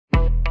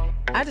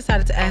I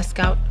decided to ask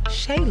out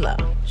Shayla.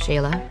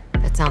 Shayla?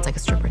 That sounds like a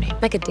stripper name.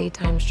 Like a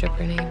daytime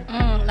stripper name.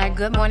 Like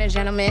good morning,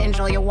 gentlemen.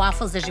 Enjoy your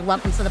waffles as you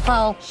welcome to the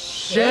pole.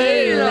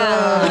 Shayla!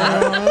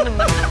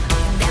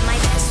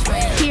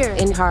 Here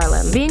in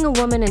Harlem, being a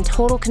woman in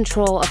total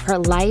control of her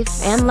life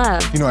and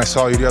love. You know, I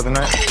saw you the other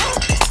night.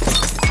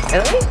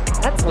 Really?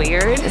 That's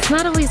weird. It's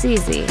not always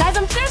easy. Guys,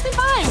 I'm seriously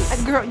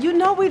fine. Girl, you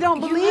know we don't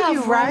believe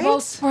you, right? Rainbow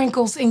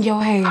sprinkles in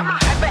your hair.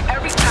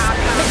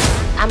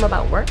 I'm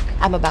about work,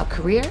 I'm about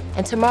career,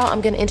 and tomorrow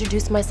I'm gonna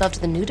introduce myself to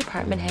the new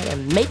department head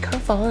and make her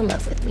fall in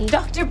love with me.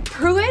 Dr.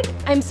 Pruitt,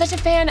 I'm such a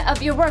fan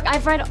of your work.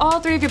 I've read all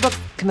 3 of your books.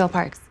 Camille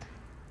Parks.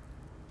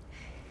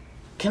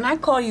 Can I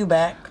call you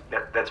back?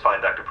 That's fine,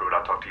 Dr. Pruitt.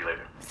 I'll talk to you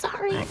later.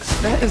 Sorry.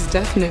 That is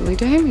definitely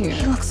Damien.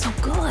 You look so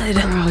good.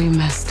 Girl, you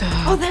messed up.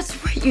 Oh,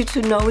 that's right. You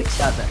two know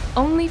each other.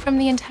 Only from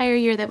the entire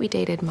year that we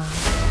dated, Mom.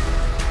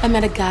 I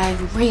met a guy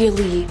who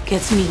really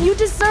gets me. You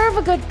deserve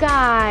a good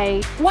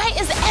guy. Why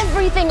is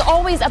everything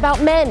always about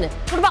men?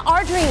 What about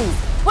our dreams?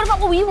 What about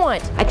what we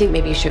want? I think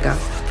maybe you should go.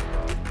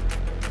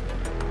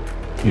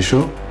 You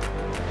sure?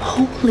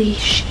 Holy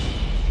shit.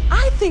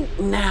 I think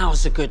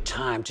now's a good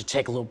time to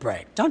take a little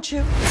break, don't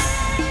you?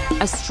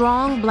 A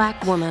strong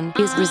black woman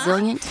is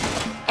resilient,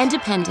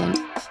 independent,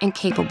 and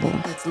capable.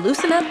 Let's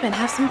loosen up and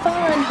have some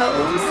fun,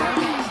 hoes.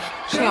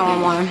 She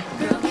on one.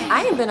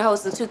 I ain't been a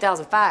host since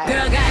 2005.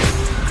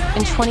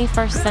 In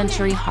 21st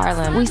century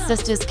Harlem, we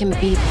sisters can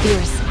be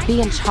fierce,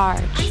 be in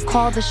charge,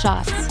 call the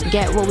shots,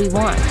 get what we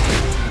want.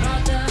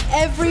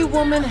 Every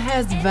woman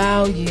has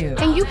value.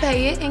 And you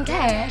pay it in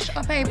cash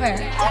or paper.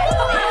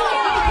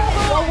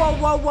 Whoa, whoa,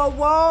 whoa, whoa,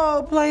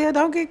 whoa, player,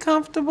 don't get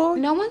comfortable.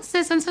 No one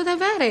sits until they've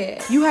had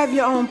it. You have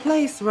your own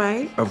place,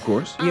 right? Of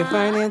course. Your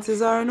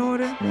finances are in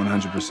order?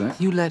 100%.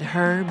 You let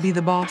her be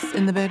the boss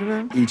in the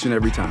bedroom? Each and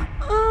every time.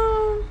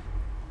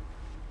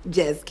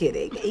 Just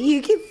kidding.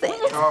 You can sing.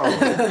 Girl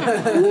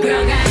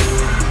guy,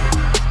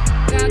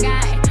 girl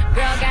guy,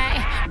 girl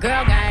guy,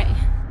 girl guy.